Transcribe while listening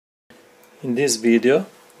In this video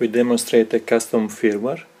we demonstrate a custom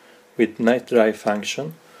firmware with KnightDrive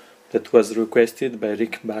function that was requested by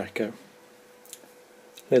Rick Barker.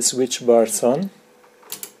 Let's switch bars on.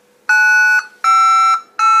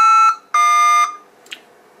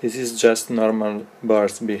 This is just normal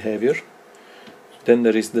bars behavior. Then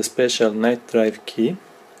there is the special KnightDrive key.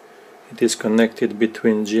 It is connected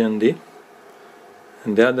between G and D,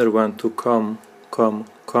 and the other one to COM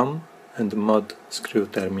and mod screw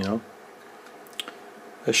terminal.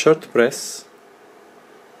 A short press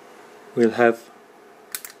will have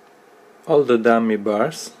all the dummy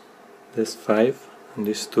bars, this 5 and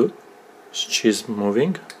this 2, which is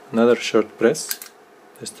moving. Another short press,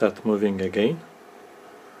 they start moving again.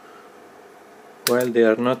 While they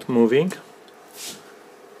are not moving,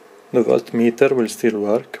 the voltmeter will still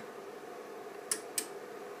work.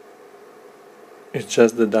 It's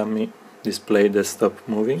just the dummy display that stops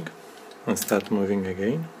moving and start moving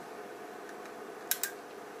again.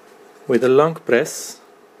 With a long press,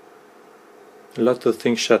 a lot of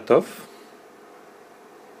things shut off.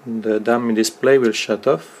 The dummy display will shut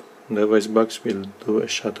off, the voice box will do a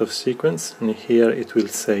shut off sequence, and here it will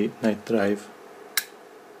say KnightDrive.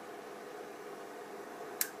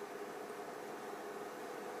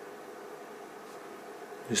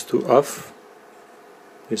 This to off,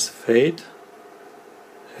 this fade,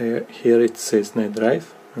 here it says KnightDrive,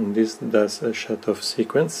 and this does a shut off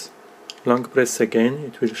sequence. Long press again,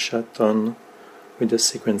 it will shut on with the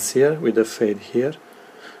sequence here, with the fade here,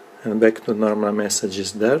 and back to normal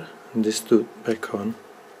messages there, and this to back on.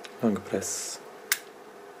 Long press.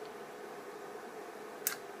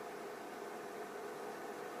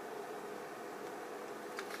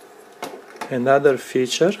 Another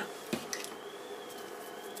feature,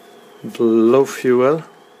 the low fuel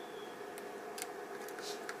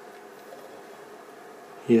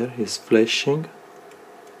here is flashing.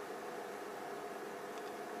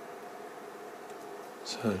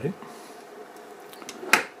 Sorry.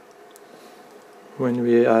 When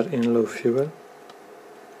we are in low fuel,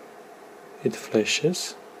 it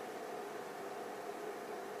flashes.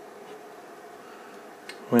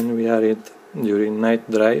 When we are during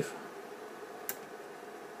KnightDrive,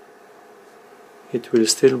 it will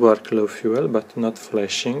still work low fuel, but not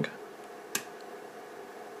flashing.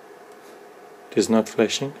 It is not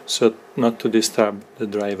flashing, so not to disturb the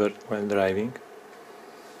driver while driving.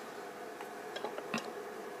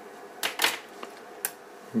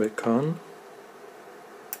 Back on,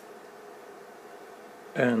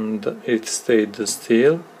 and it stayed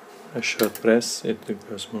still. A short press, it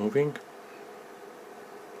goes moving.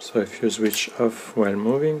 So if you switch off while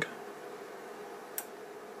moving,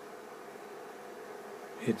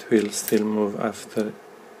 it will still move after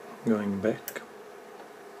going back.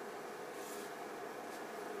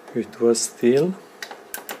 If it was still,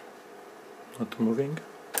 not moving,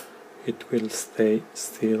 it will stay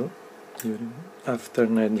still after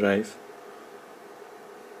KnightDrive.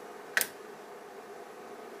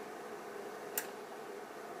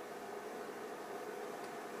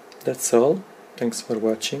 That's all. Thanks for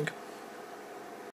watching.